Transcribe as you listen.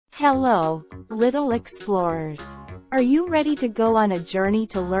Hello, little explorers. Are you ready to go on a journey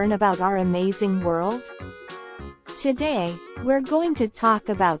to learn about our amazing world? Today, we're going to talk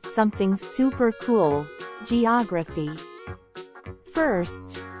about something super cool, geography.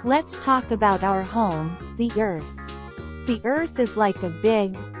 First, let's talk about our home, the Earth. The Earth is like a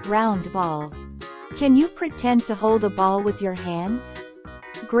big, round ball. Can you pretend to hold a ball with your hands?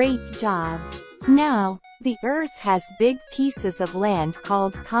 Great job. Now, the Earth has big pieces of land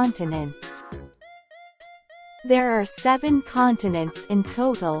called continents. There are 7 continents in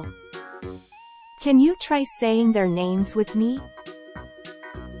total. Can you try saying their names with me?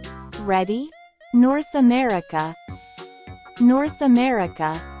 Ready? North America. North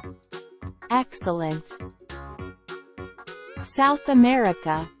America. Excellent. South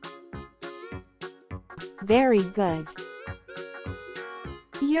America. Very good.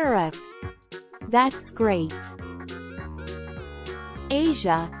 Europe. That's great.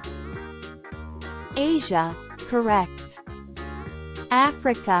 Asia. Asia, correct.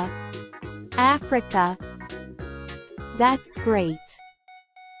 Africa. Africa. That's great.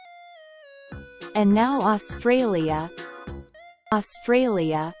 And now Australia.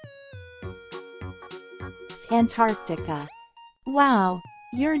 Australia. Antarctica. Wow,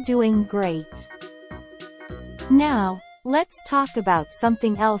 you're doing great. Now, let's talk about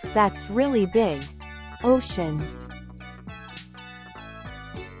something else that's really big. Oceans.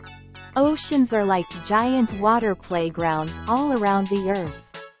 Oceans are like giant water playgrounds all around the Earth.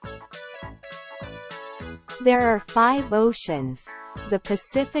 There are 5 oceans: the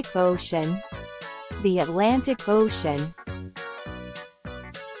Pacific Ocean, the Atlantic Ocean,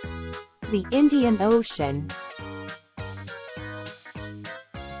 the Indian Ocean,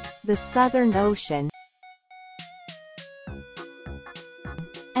 the Southern Ocean,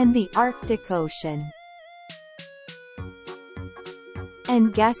 and the Arctic Ocean.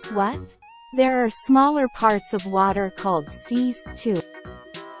 And guess what? There are smaller parts of water called seas too.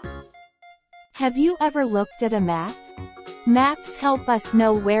 Have you ever looked at a map? Maps help us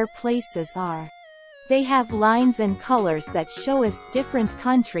know where places are. They have lines and colors that show us different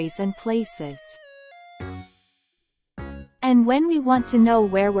countries and places. And when we want to know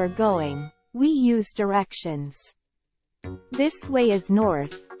where we're going, we use directions. This way is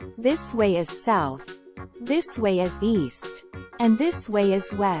north, this way is south, this way is east, and this way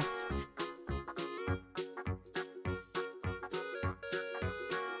is west.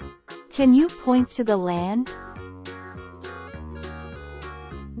 Can you point to the land?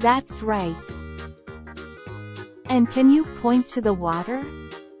 That's right. And can you point to the water?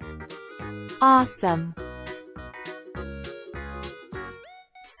 Awesome.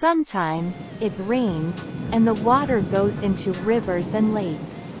 Sometimes, it rains, and the water goes into rivers and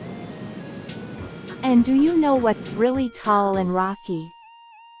lakes. And do you know what's really tall and rocky?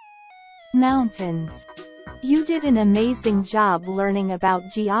 Mountains. You did an amazing job learning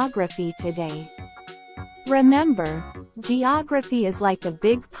about geography today. Remember, geography is like a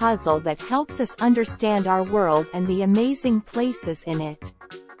big puzzle that helps us understand our world and the amazing places in it.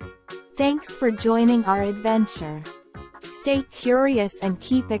 Thanks for joining our adventure. Stay curious and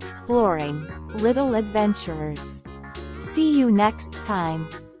keep exploring, little adventurers. See you next time.